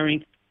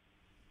wiring,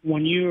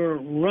 when you're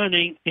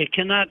running, it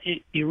cannot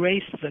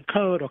erase the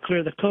code or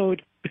clear the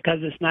code because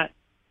it's not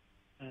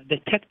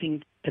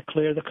detecting to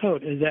clear the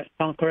code. Does that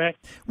sound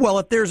correct? Well,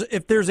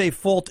 if there's a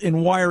fault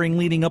in wiring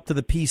leading up to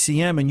the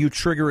PCM and you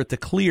trigger it to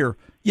clear,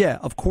 yeah,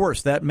 of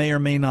course, that may or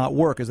may not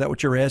work. Is that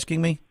what you're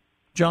asking me,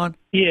 John?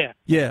 Yeah.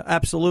 Yeah,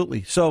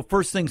 absolutely. So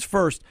first things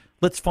first,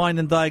 Let's find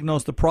and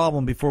diagnose the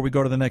problem before we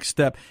go to the next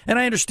step. And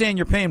I understand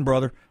your pain,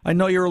 brother. I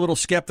know you're a little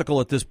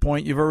skeptical at this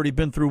point. You've already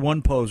been through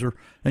one poser,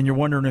 and you're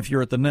wondering if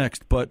you're at the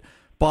next. But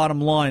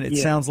bottom line, it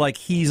sounds like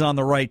he's on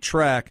the right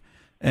track.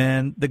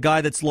 And the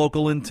guy that's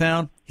local in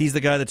town, he's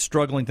the guy that's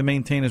struggling to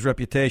maintain his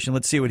reputation.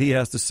 Let's see what he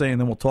has to say,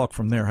 and then we'll talk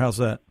from there. How's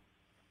that?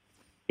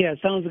 Yeah,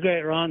 sounds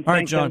great, Ron. All right,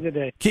 Thanks. John. Have a good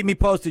day. Keep me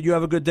posted. You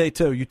have a good day,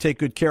 too. You take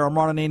good care. I'm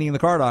Ron Ananian, the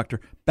Car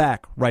Doctor.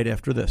 Back right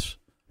after this.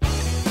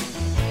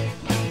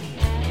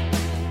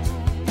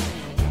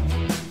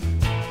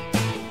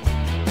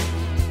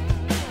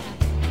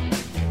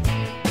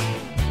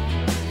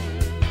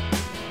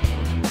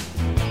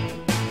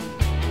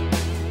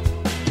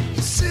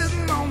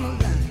 Sitting on the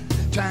line,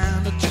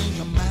 trying to change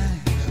your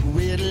mind.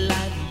 Red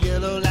light,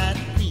 yellow light,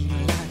 green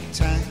light,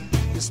 time.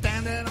 You're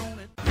standing on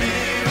it.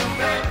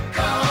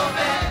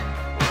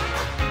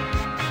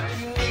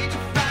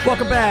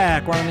 Welcome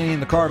back. Ron Ananian,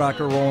 the Car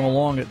Doctor, rolling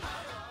along at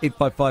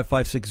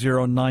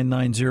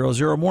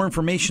 855-560-9900. More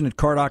information at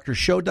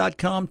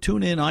cardoctorshow.com.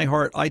 Tune in,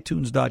 iHeart,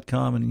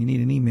 iTunes.com, and you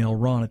need an email,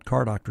 ron at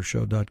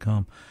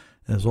cardoctorshow.com,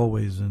 as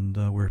always. And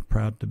we're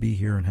proud to be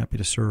here and happy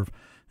to serve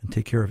and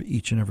take care of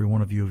each and every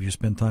one of you if you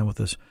spend time with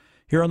us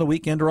here on the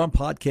weekend or on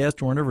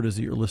podcast or whenever it is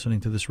that you're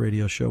listening to this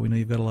radio show. We know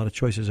you've got a lot of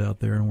choices out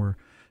there, and we're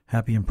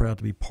happy and proud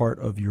to be part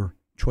of your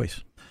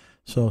choice.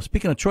 So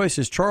speaking of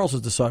choices, Charles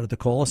has decided to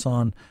call us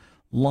on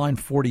line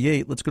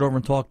 48. Let's get over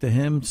and talk to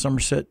him.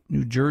 Somerset,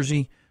 New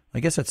Jersey.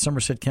 I guess that's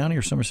Somerset County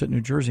or Somerset,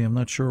 New Jersey. I'm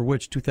not sure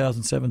which.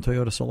 2007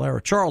 Toyota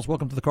Solara. Charles,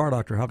 welcome to the Car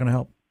Doctor. How can I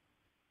help?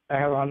 I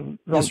have a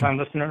long-time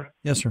listener.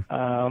 Yes, sir.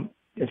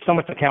 It's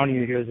Somerset County,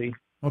 New Jersey.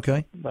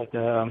 Okay. But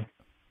I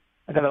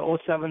got an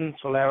 07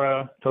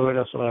 Solara,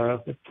 Toyota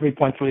Solara, with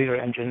 3.3-liter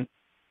engine,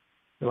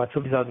 about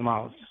 50,000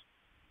 miles.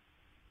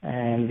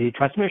 And the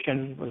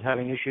transmission was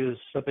having issues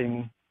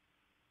slipping,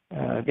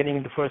 getting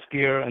into first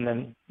gear and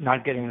then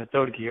not getting into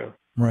third gear.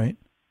 Right.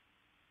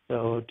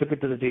 So took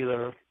it to the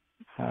dealer,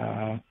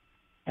 and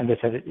they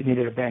said it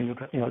needed a brand new,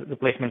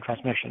 replacement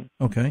transmission.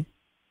 Okay.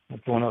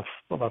 It's one of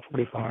about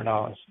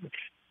 $4,500, which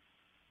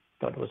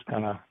I thought was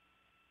kind of,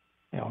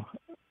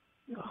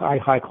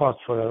 high cost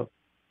for a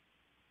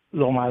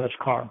low mileage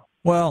car.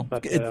 Well,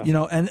 but,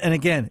 and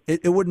again,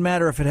 it wouldn't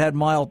matter if it had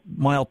mile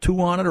 2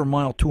 on it or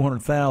mile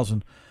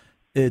 200,000.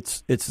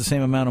 It's the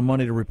same amount of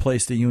money to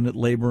replace the unit,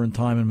 labor and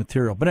time and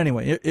material. But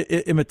anyway,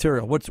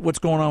 immaterial. What's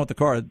going on with the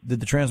car? Did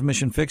the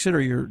transmission fix it, or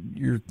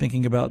you're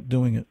thinking about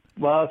doing it?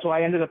 Well, so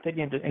I ended up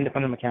taking it to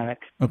independent mechanic.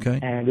 Okay.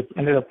 And it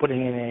ended up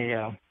putting in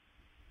a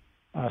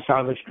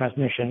salvage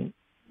transmission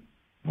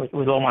with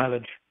low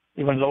mileage,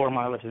 even lower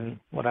mileage than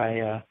what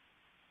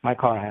my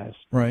car has.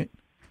 Right.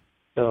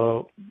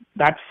 So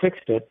that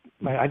fixed it.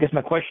 I guess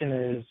my question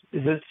is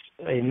this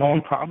a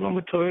known problem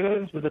with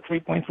Toyotas with the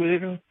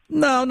 3.3-liter?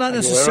 No, not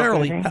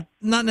necessarily.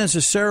 Not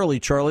necessarily,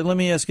 Charlie. Let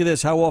me ask you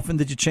this. How often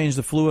did you change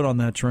the fluid on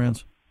that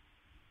trans?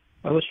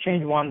 It was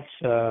changed once,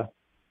 about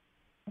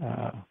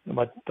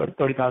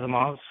 30,000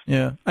 miles.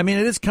 Yeah. I mean,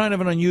 it is kind of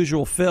an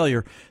unusual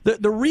failure.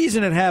 The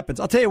reason it happens,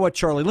 I'll tell you what,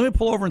 Charlie, let me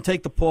pull over and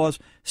take the pause.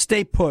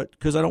 Stay put,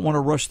 because I don't want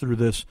to rush through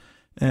this.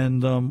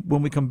 And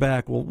when we come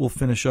back, we'll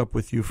finish up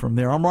with you from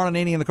there. I'm Ron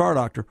Ananian, the Car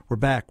Doctor. We're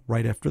back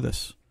right after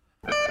this.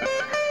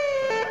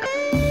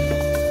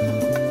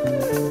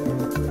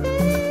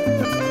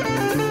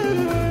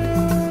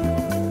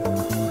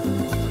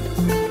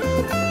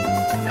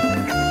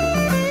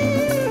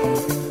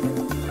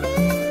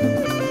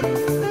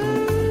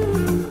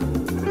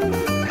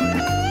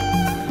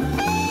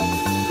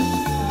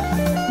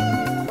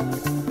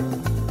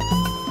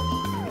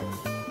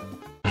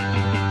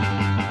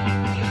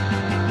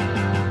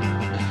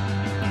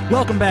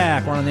 Welcome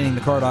back. Ron Ananian,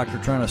 the Car Doctor,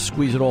 trying to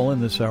squeeze it all in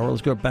this hour.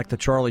 Let's go back to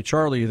Charlie.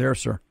 Charlie, you there,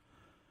 sir?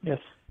 Yes.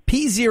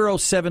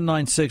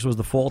 P0796 was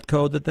the fault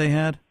code that they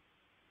had?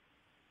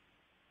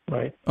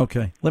 Right.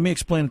 Okay. Let me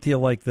explain it to you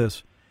like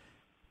this.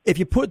 If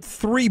you put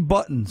 3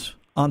 buttons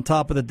on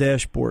top of the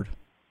dashboard,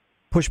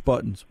 push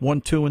buttons, 1,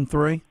 2, and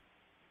 3,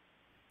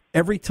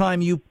 every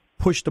time you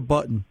push the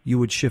button, you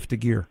would shift a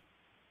gear.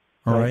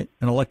 All right?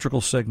 An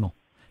electrical signal.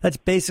 That's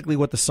basically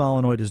what the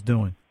solenoid is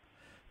doing.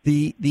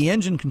 The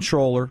engine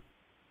controller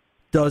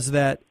does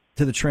that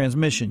to the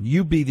transmission.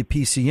 You be the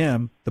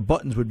PCM, the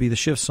buttons would be the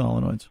shift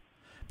solenoids.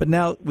 But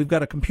now we've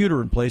got a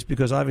computer in place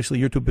because obviously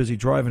you're too busy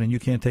driving and you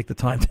can't take the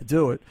time to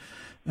do it,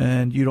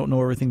 and you don't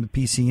know everything the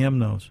PCM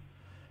knows.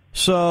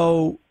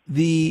 So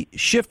the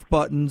shift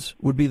buttons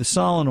would be the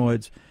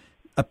solenoids.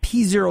 A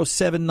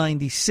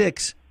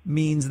P0796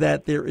 means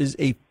that there is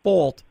a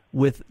fault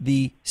with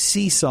the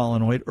C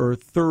solenoid, or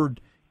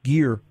third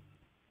gear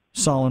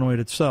solenoid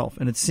itself,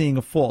 and it's seeing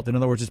a fault. In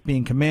other words, it's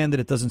being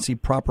commanded. It doesn't see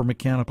proper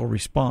mechanical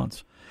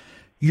response.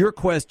 Your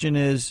question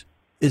is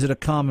it a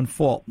common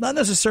fault? Not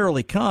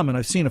necessarily common.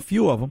 I've seen a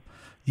few of them.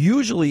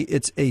 Usually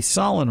it's a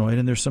solenoid,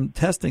 and there's some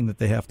testing that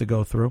they have to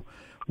go through.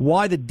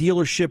 Why the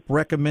dealership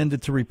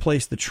recommended to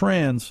replace the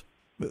trans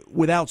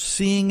without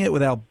seeing it,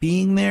 without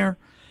being there,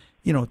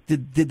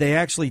 did they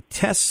actually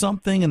test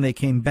something and they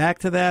came back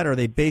to that? Are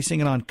they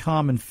basing it on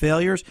common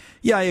failures?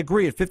 Yeah, I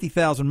agree. At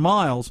 50,000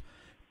 miles,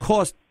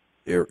 cost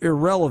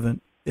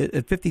irrelevant.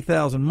 At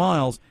 50,000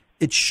 miles,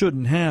 it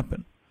shouldn't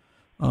happen.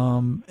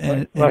 So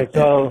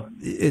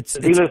the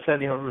dealer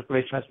said,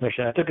 replace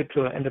transmission. I took it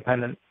to an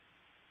independent,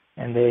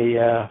 and they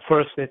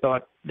first they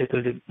thought they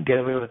could get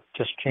away with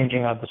just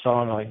changing out the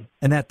solenoid.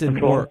 And that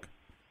didn't work.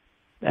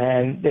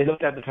 And they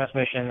looked at the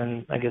transmission,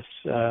 and I guess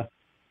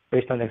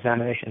based on the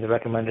examination, they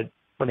recommended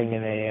putting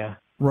in a...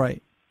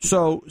 Right.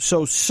 So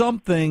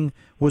something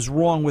was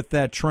wrong with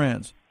that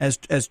trans.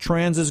 As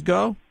transes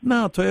go,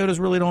 no, Toyotas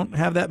really don't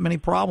have that many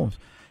problems.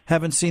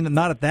 Haven't seen them,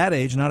 not at that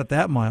age, not at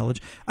that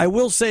mileage. I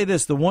will say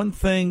this, the one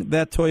thing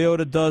that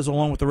Toyota does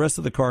along with the rest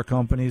of the car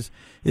companies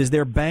is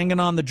they're banging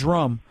on the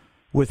drum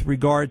with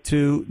regard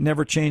to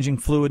never changing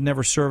fluid,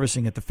 never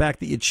servicing it. The fact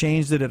that you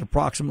changed it at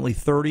approximately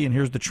 30 and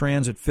here's the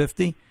trans at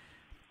 50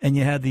 and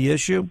you had the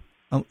issue,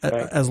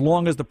 as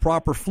long as the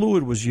proper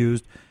fluid was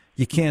used,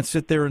 you can't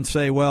sit there and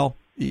say, well,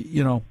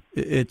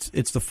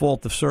 it's the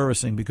fault of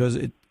servicing because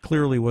it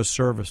clearly was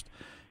serviced.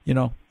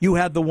 You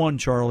had the one,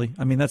 Charlie.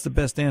 I mean, that's the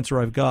best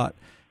answer I've got.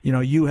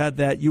 You had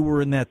that. You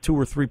were in that 2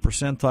 or 3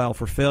 percentile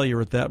for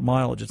failure at that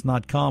mileage. It's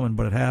not common,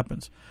 but it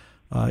happens.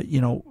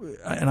 And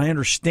I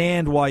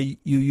understand why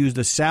you used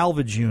a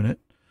salvage unit.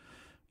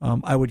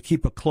 I would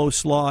keep a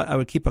close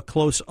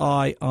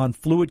eye on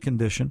fluid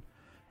condition,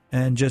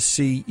 and just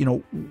see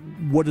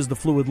what does the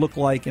fluid look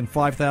like in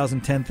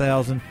 5,000,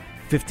 10,000,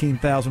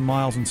 15,000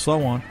 miles, and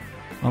so on.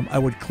 I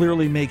would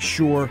clearly make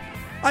sure.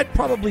 I'd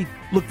probably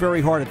look very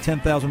hard at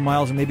 10,000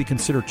 miles and maybe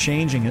consider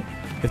changing it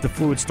if the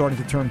fluid's starting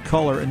to turn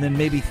color, and then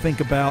maybe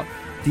think about,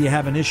 do you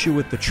have an issue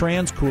with the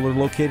trans cooler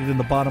located in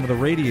the bottom of the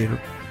radiator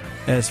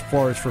as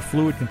far as for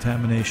fluid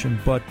contamination.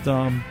 But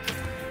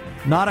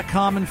not a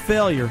common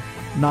failure,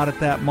 not at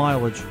that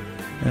mileage,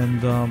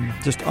 and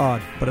just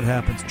odd, but it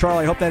happens.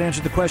 Charlie, I hope that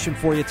answered the question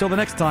for you. Till the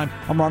next time,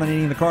 I'm Ron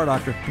Ananian, the Car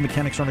Doctor. The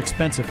mechanics aren't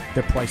expensive.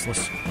 They're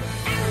priceless.